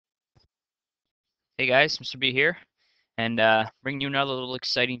Hey guys, Mr. B here, and bringing you another little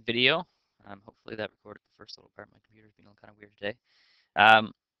exciting video. Hopefully that recorded the first little part. My computer's being kind of weird today.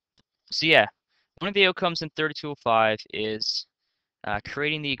 Um, so yeah, one of the outcomes in 3205 is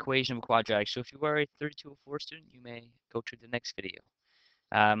creating the equation of a quadratic. So if you are a 3204 student, you may go to the next video.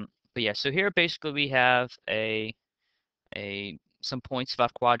 But yeah, so here basically we have some points of a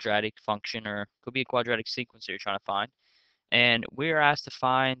quadratic function, or could be a quadratic sequence that you're trying to find. And we are asked to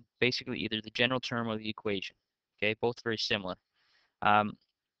find basically either the general term or the equation. Okay, both very similar. Um,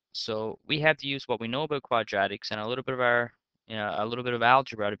 so we have to use what we know about quadratics and a little bit of a little bit of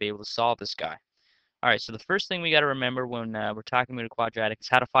algebra to be able to solve this guy. All right, so the first thing we got to remember when we're talking about a quadratic is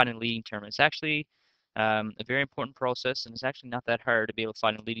how to find a leading term. It's actually a very important process, and it's actually not that hard to be able to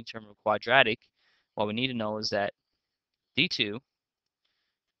find a leading term of a quadratic. What we need to know is that d2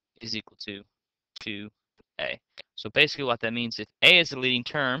 is equal to 2a. So basically what that means, if a is the leading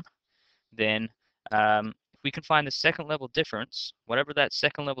term, then if we can find the second level difference, whatever that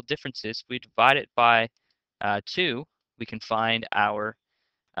second level difference is, if we divide it by 2, we can find our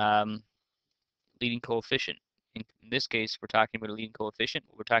um, leading coefficient. In this case, we're talking about a leading coefficient.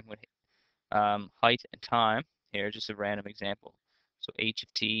 We're talking about height and time. Here, just a random example. So h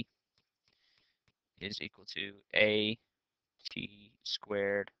of t is equal to a t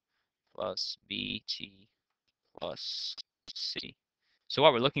squared plus bt plus c. So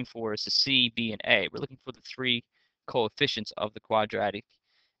what we're looking for is the C, B, and A. We're looking for the three coefficients of the quadratic,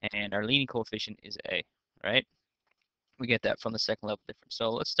 and our leading coefficient is A, right? We get that from the second level difference. So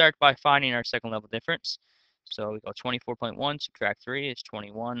let's start by finding our second level difference. So we go 24.1, subtract 3 is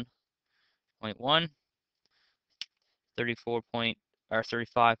 21.1.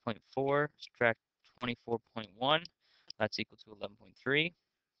 35.4, subtract 24.1, that's equal to 11.3.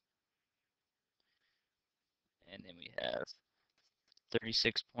 And then we have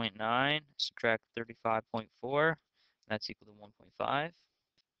 36.9, subtract 35.4, that's equal to 1.5.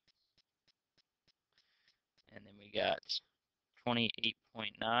 And then we got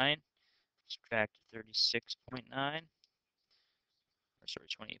 28.9, subtract 36.9, or sorry,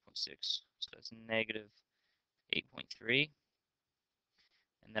 28.6, so that's negative 8.3.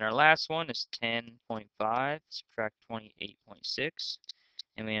 And then our last one is 10.5, subtract 28.6,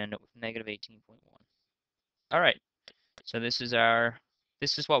 and we end up with negative 18.1. All right, so this is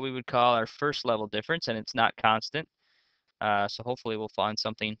what we would call our first level difference, and it's not constant. So hopefully we'll find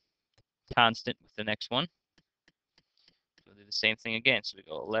something constant with the next one. We'll do the same thing again. So we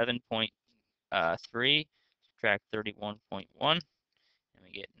go 11.3, subtract 31.1, and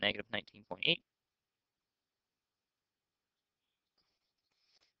we get negative 19.8.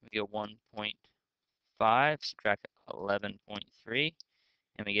 We go 1.5, subtract 11.3,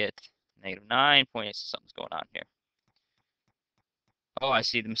 and we get negative 9.8. So something's going on here. Oh, I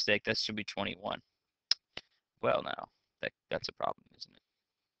see the mistake. That should be 21. Well, now, that's a problem, isn't it?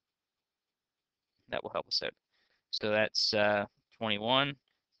 That will help us out. So that's 21.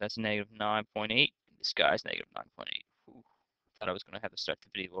 That's negative 9.8. This guy's negative 9.8. Thought I was going to have to start the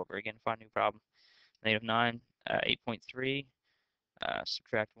video over again, find a new problem. Negative 9, 8.3,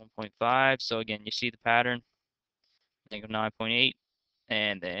 subtract 1.5. So again, you see the pattern. Negative 9.8,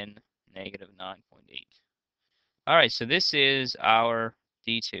 and then negative 9.8. All right, so this is our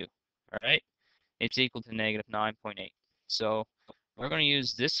D2. All right, it's equal to negative 9.8. So we're going to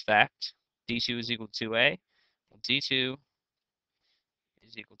use this fact. D2 is equal to 2a. Well, D2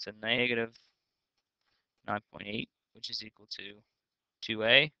 is equal to negative 9.8, which is equal to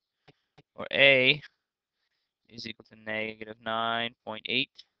 2a, or a is equal to negative 9.8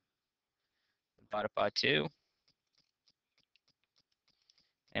 divided by 2,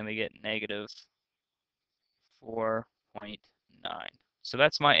 and we get negative 4.9. So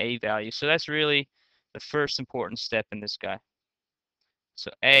that's my a value. So that's really the first important step in this guy. So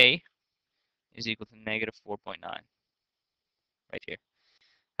a is equal to negative 4.9 right here.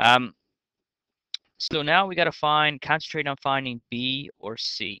 So now we got to concentrate on finding b or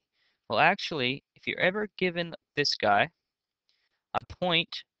c. Well, actually, if you're ever given this guy a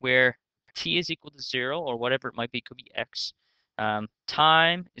point where t is equal to 0, or whatever it might be, could be x,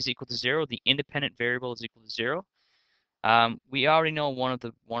 time is equal to 0, the independent variable is equal to 0, we already know one of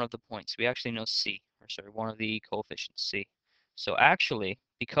the points. We actually know c, or sorry, one of the coefficients, c. So actually,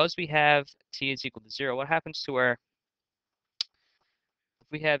 because we have t is equal to 0, what happens to our,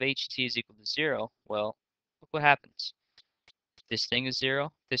 if we have ht is equal to 0, well, look what happens. This thing is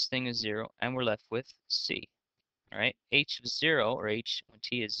 0, this thing is 0, and we're left with c. All right, h of 0, or h when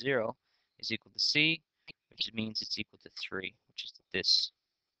t is 0, is equal to c, which means it's equal to 3, which is this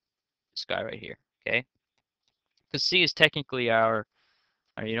guy right here, okay? Because c is technically our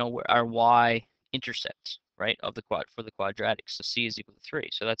y intercept, right, of the for the quadratic. So c is equal to 3.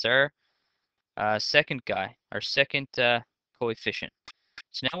 So that's our second guy, our second coefficient.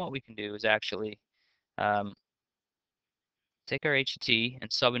 So now what we can do is actually um, take our h of t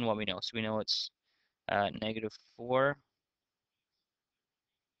and sub in what we know. So we know it's negative 4.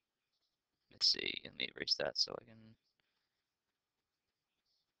 Let's see, let me erase that so I can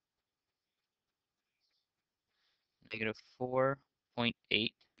negative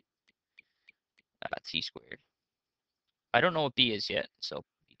 4.8 t squared. I don't know what b is yet, so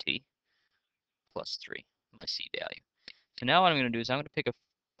bt plus 3, my c value. So now what I'm going to do is I'm going to pick a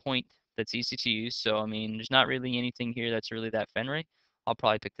point that's easy to use. So, I mean, there's not really anything here that's really that Fenry. I'll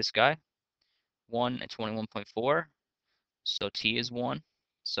probably pick this guy, 1 at 21.4. So t is 1.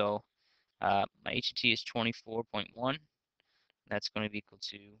 So my h of t is 24.1. That's going to be equal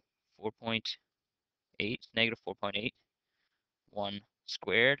to 4.8, negative 4.8, 1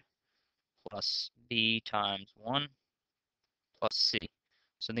 squared plus b times 1 plus c.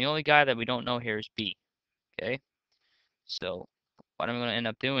 So the only guy that we don't know here is b, okay? So what I'm going to end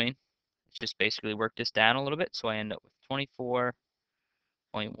up doing is just basically work this down a little bit. So I end up with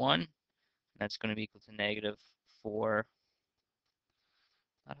 24.1. That's going to be equal to negative 4.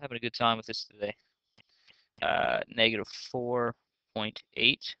 Not having a good time with this today. Negative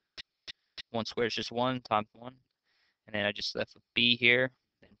 4.8. 1 squared is just 1 times 1. And then I just left with b here,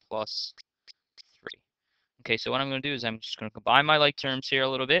 then plus 3. Okay, so what I'm going to do is I'm just going to combine my like terms here a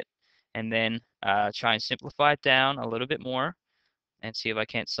little bit, and then try and simplify it down a little bit more, and see if I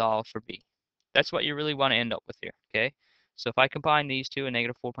can't solve for b. That's what you really want to end up with here, okay? So if I combine these two, a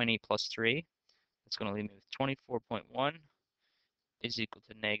negative 4.8 plus 3, that's going to leave me with 24.1 is equal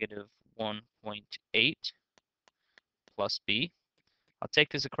to negative 1.8 plus b. I'll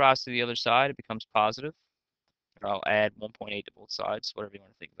take this across to the other side. It becomes positive. Or I'll add 1.8 to both sides, whatever you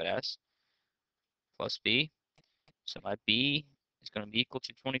want to think of it as, plus b. So my b is going to be equal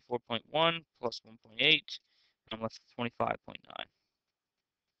to 24.1 plus 1.8. And I'm left with 25.9.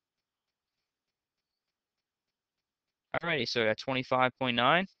 Alrighty, so I got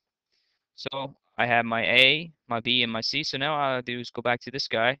 25.9. So I have my A, my B, and my C. So now all I do is go back to this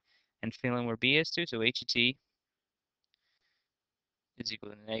guy and fill in where B is to. So H of T is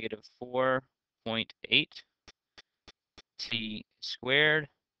equal to negative 4.8 T squared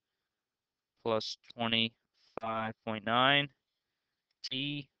plus 25.9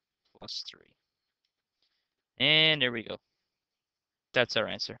 T plus 3. And there we go. That's our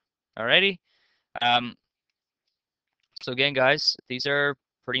answer. Alrighty. Um, so again, guys, these are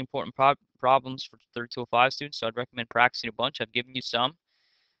pretty important problems for 3205 students. So I'd recommend practicing a bunch. I've given you some.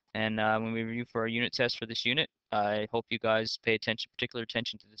 And when we review for our unit test for this unit, I hope you guys pay particular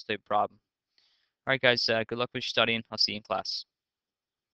attention to this type of problem. All right, guys, good luck with your studying. I'll see you in class.